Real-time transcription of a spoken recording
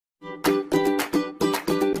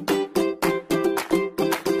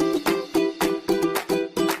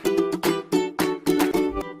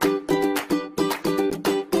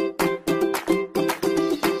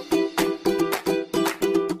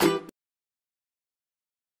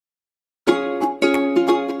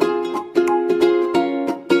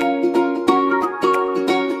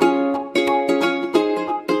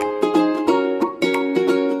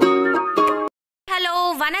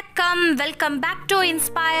welcome back to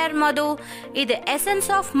Inspire Madhu. This Essence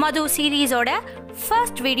of Madhu series oda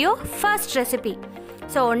first video, first recipe.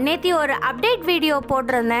 So நேத்தி ஒரு update video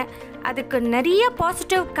போட்டிருந்தேன். அதுக்கு நிறைய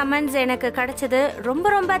positive comments எனக்கு கிடைச்சது.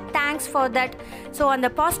 ரொம்ப தேங்க்ஸ் ஃபார் தட். ஸோ அந்த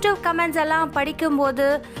பாசிட்டிவ் கமெண்ட்ஸ் எல்லாம் படிக்கும்போது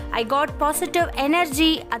ஐ காட் பாசிட்டிவ்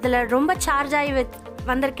எனர்ஜி. அதில் ரொம்ப சார்ஜ் ஆகி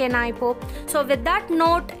வந்திருக்கேன் நான் இப்போது. ஸோ வித் தட்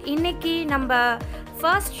நோட் இன்னைக்கு நம்ம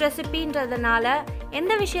ஃபர்ஸ்ட் ரெசிபின்றதுனால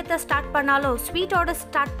எந்த விஷயத்தை ஸ்டார்ட் பண்ணாலும் ஸ்வீட்டோடு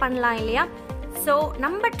ஸ்டார்ட் பண்ணலாம் இல்லையா? ஸோ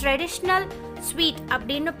நம்ம ட்ரெடிஷ்னல் ஸ்வீட்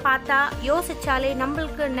அப்படின்னு பார்த்தா யோசித்தாலே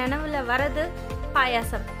நம்மளுக்கு நினைவில் வர்றது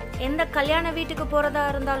பாயாசம். எந்த கல்யாண வீட்டுக்கு போகிறதா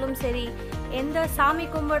இருந்தாலும் சரி, எந்த சாமி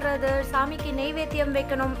கும்பிடுறது, சாமிக்கு நெய்வேத்தியம்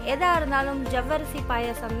வைக்கணும், எதாக இருந்தாலும் ஜவ்வரிசி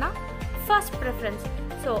பாயாசம் தான் ஃபர்ஸ்ட் ப்ரிஃபரன்ஸ்.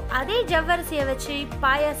 ஸோ அதே ஜவ்வரிசியை வச்சு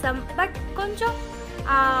பாயாசம், பட் கொஞ்சம்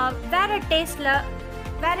வேறு டேஸ்ட்டில்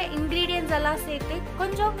வேறு இன்க்ரீடியன்ட்ஸ் எல்லாம் சேர்த்து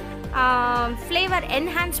கொஞ்சம் ஃப்ளேவர்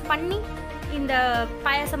என்ஹான்ஸ் பண்ணி இந்த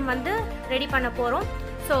பாயாசம் வந்து ரெடி பண்ண போகிறோம்.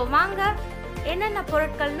 ஸோ வாங்க என்னென்ன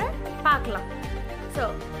பொருட்கள்னு பார்க்கலாம். ஸோ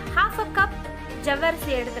 1/2 கப்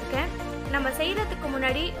ஜவ்வரிசி எடுத்திருக்கேன். நம்ம செய்கிறதுக்கு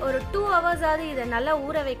முன்னாடி ஒரு 2 ஹவர்ஸாவது இதை நல்லா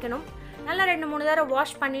ஊற வைக்கணும். நல்லா 2-3 தடவை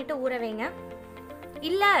வாஷ் பண்ணிவிட்டு ஊற வைங்க.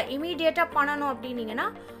 இல்லை இமீடியட்டாக பண்ணணும் அப்படின்னீங்கன்னா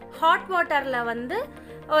ஹாட் வாட்டரில் வந்து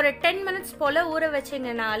ஒரு 10 மினிட்ஸ் போல் ஊற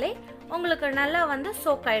வச்சிங்கனாலே உங்களுக்கு நல்லா வந்து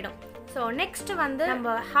சோக் ஆகிடும். ஸோ நெக்ஸ்ட்டு வந்து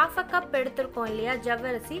நம்ம 1/2 கப் எடுத்திருக்கோம் இல்லையா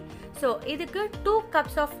ஜவ்வரிசி. ஸோ இதுக்கு 2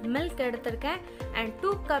 கப்ஸ் ஆஃப் மில்க் எடுத்திருக்கேன் அண்ட்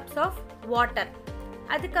 2 கப்ஸ் ஆஃப் வாட்டர்.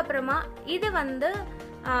 அதுக்கப்புறமா இது வந்து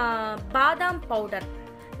பாதாம் பவுடர்.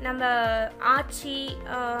 நம்ம ஆச்சி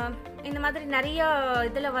இந்த மாதிரி நிறைய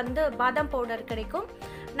இதில் வந்து பாதாம் பவுடர் கிடைக்கும்.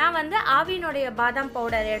 நான் வந்து ஆவினுடைய பாதாம்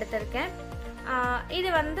பவுடர் எடுத்திருக்கேன்.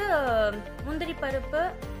 இது வந்து முந்திரி பருப்பு,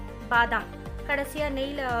 பாதாம் கடைசியாக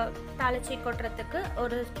நெய்யில் தாளிச்சி கொட்டுறதுக்கு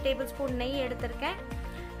ஒரு டேபிள் ஸ்பூன் நெய் எடுத்திருக்கேன்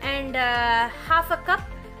அண்ட் 1/2 கப்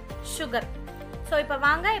சுகர். ஸோ இப்போ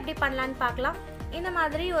வாங்க எப்படி பண்ணலான்னு பார்க்கலாம். இந்த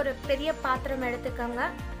மாதிரி ஒரு பெரிய பாத்திரம் எடுத்துக்கோங்க.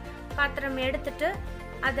 பாத்திரம் எடுத்துட்டு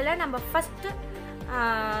அதில் நம்ம ஃபஸ்ட்டு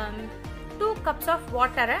 2 கப்ஸ் ஆஃப்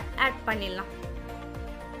வாட்டரை ஆட் பண்ணிடலாம்.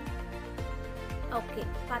 ஓகே,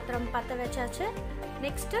 பாத்திரம் பற்ற வச்சாச்சு.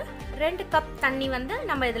 நெக்ஸ்ட்டு 2 கப் தண்ணி வந்து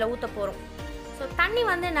நம்ம இதில் ஊற்ற போகிறோம். ஸோ தண்ணி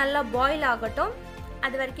வந்து நல்லா பாயில் ஆகட்டும்,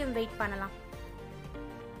 அது வரைக்கும் வெயிட் பண்ணலாம்.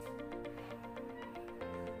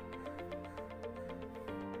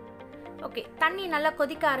 ஓகே, தண்ணி நல்லா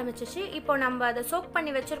கொதிக்க ஆரம்பிச்சிச்சு. இப்போ நம்ம அதை சோக்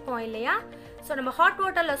பண்ணி வச்சுருக்கோம் இல்லையா? ஸோ நம்ம ஹாட்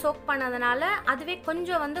வாட்டரில் சோக் பண்ணதுனால அதுவே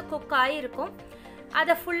கொஞ்சம் வந்து குக் ஆகிருக்கும்.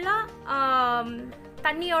 அதை ஃபுல்லாக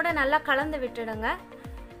தண்ணியோடு நல்லா கலந்து விட்டுடுங்க.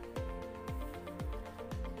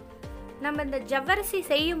 நம்ம இந்த ஜவ்வரிசி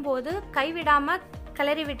செய்யும்போது கைவிடாமல்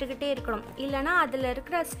கிளறி விட்டுக்கிட்டே இருக்கணும். இல்லைனா அதில்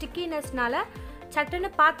இருக்கிற ஸ்டிக்கினஸ்னால சட்டுன்னு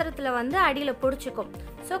பாத்திரத்தில் வந்து அடியில் பிடிச்சிக்கும்.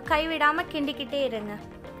 ஸோ கைவிடாமல் கிண்டிக்கிட்டே இருங்க.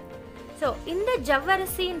 ஸோ இந்த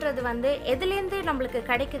ஜவ்வரிசின்றது வந்து எதுலேருந்து நம்மளுக்கு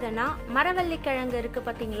கிடைக்குதுன்னா மரவள்ளிக்கிழங்கு இருக்குது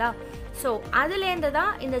பார்த்தீங்களா? ஸோ அதுலேருந்து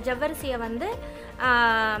தான் இந்த ஜவ்வரிசியை வந்து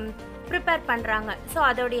ப்ரிப்பேர் பண்ணுறாங்க. ஸோ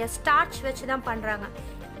அதோடைய ஸ்டார்ச் வச்சு தான் பண்ணுறாங்க.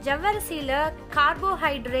 ஜவ்வரிசியில்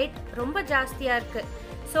கார்போஹைட்ரேட் ரொம்ப ஜாஸ்தியாக இருக்குது.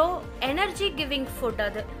 ஸோ எனர்ஜி கிவிங் ஃபுட்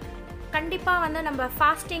அது. கண்டிப்பாக வந்து நம்ம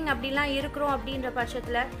ஃபாஸ்டிங் அப்படிலாம் இருக்கிறோம் அப்படின்ற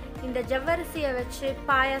பட்சத்தில் இந்த ஜவ்வரிசியை வச்சு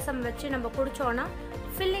பாயாசம் வச்சு நம்ம குடித்தோன்னா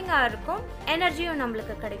ஃபில்லிங்காக இருக்கும், எனர்ஜியும்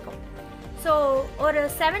நம்மளுக்கு கிடைக்கும். ஸோ ஒரு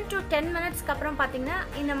 7 to 10 மினிட்ஸ்க்கு அப்புறம் பார்த்திங்கன்னா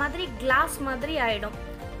இந்த மாதிரி கிளாஸ் மாதிரி ஆகிடும்.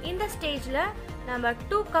 இந்த ஸ்டேஜில் நம்ம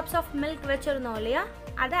 2 கப்ஸ் ஆஃப் மில்க் வச்சுருந்தோம் இல்லையா,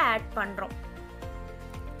 அதை ஆட் பண்ணுறோம்.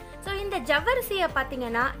 ஸோ இந்த ஜவ்வரிசியை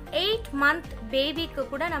பார்த்திங்கன்னா 8 மந்த் பேபிக்கு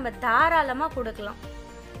கூட நம்ம தாராளமாக கொடுக்கலாம்.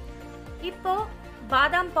 இப்போது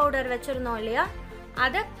பாதாம் பவுடர் வச்சுருந்தோம் இல்லையா,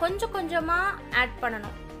 அதை கொஞ்சம் கொஞ்சமாக ஆட்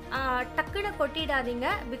பண்ணணும். டக்குன்னு கொட்டிடாதீங்க,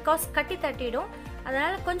 பிகாஸ் கட்டி தட்டிடும்.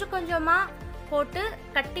 அதனால் கொஞ்சம் கொஞ்சமாக போட்டு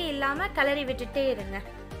கட்டி இல்லாமல் கிளறி விட்டுட்டே இருங்க.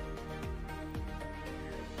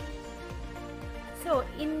 ஸோ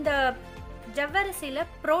இந்த ஜவ்வரிசியில்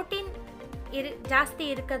ப்ரோட்டீன் ஜாஸ்தி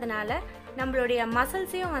இருக்கிறதுனால நம்மளுடைய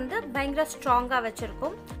மசில்ஸையும் வந்து பயங்கர ஸ்ட்ராங்காக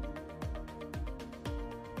வச்சுருக்கும்.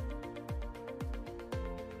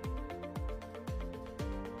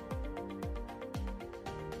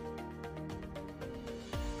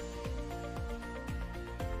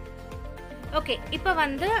 ஓகே, இப்போ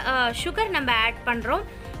வந்து சுகர் நம்ம ஆட் பண்ணுறோம்.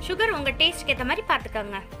 சுகர் உங்கள் டேஸ்ட்க்கு ஏற்ற மாதிரி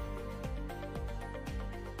பார்த்துக்கோங்க.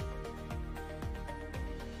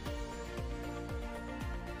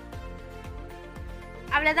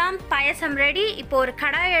 அவ்வளோதான், பாயசம் ரெடி. இப்போ ஒரு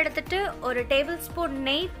கடாயை எடுத்துகிட்டு ஒரு டேபிள் ஸ்பூன்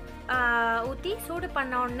நெய் ஊற்றி சூடு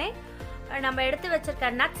பண்ண உடனே நம்ம எடுத்து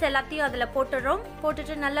வச்சுருக்க நட்ஸ் எல்லாத்தையும் அதில் போட்டுடுறோம்.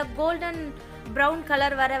 போட்டுட்டு நல்லா கோல்டன் ப்ரௌன்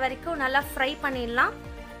கலர் வர வரைக்கும் நல்லா ஃப்ரை பண்ணிடலாம்.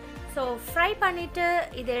 ஸோ ஃப்ரை பண்ணிவிட்டு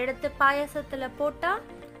இதை எடுத்து பாயாசத்தில் போட்டால்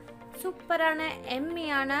சூப்பரான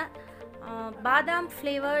எம்மியான பாதாம்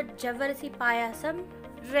ஃப்ளேவர்ட் ஜவ்வரிசி பாயாசம்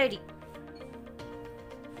ரெடி.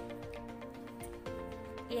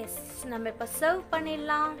 எஸ், நம்ம இப்போ சர்வ்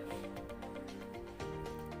பண்ணிடலாம்.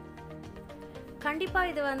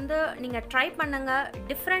 கண்டிப்பாக இது வந்து நீங்கள் ட்ரை பண்ணுங்கள்,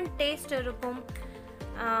 டிஃப்ரெண்ட் டேஸ்ட் இருக்கும்.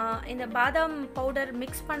 இந்த பாதாம் பவுடர்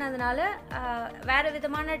மிக்ஸ் பண்ணதுனால வேறு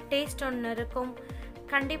விதமான டேஸ்ட் ஒன்று இருக்கும்.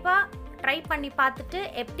 கண்டிப்பாக ட்ரை பண்ணி பார்த்துட்டு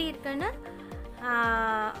எப்படி இருக்குன்னு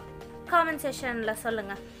காமெண்ட் செக்ஷனில்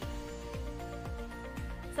சொல்லுங்கள்.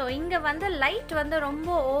 ஸோ இங்கே வந்து லைட் வந்து ரொம்ப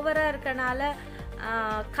ஓவராக இருக்கனால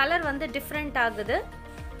கலர் வந்து டிஃப்ரெண்ட் ஆகுது.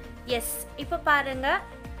 எஸ், இப்போ பாருங்கள்,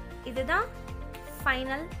 இதுதான்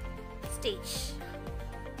final stage.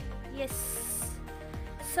 S,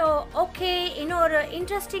 so okay, இன்னொரு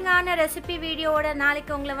இன்ட்ரெஸ்டிங்கான ரெசிபி வீடியோவோட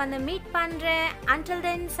நாளைக்கு உங்களை வந்து மீட் பண்ணுறேன். Until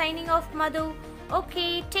then, signing off Madhu.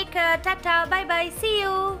 Okay, take care, tata, bye bye, see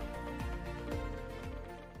you.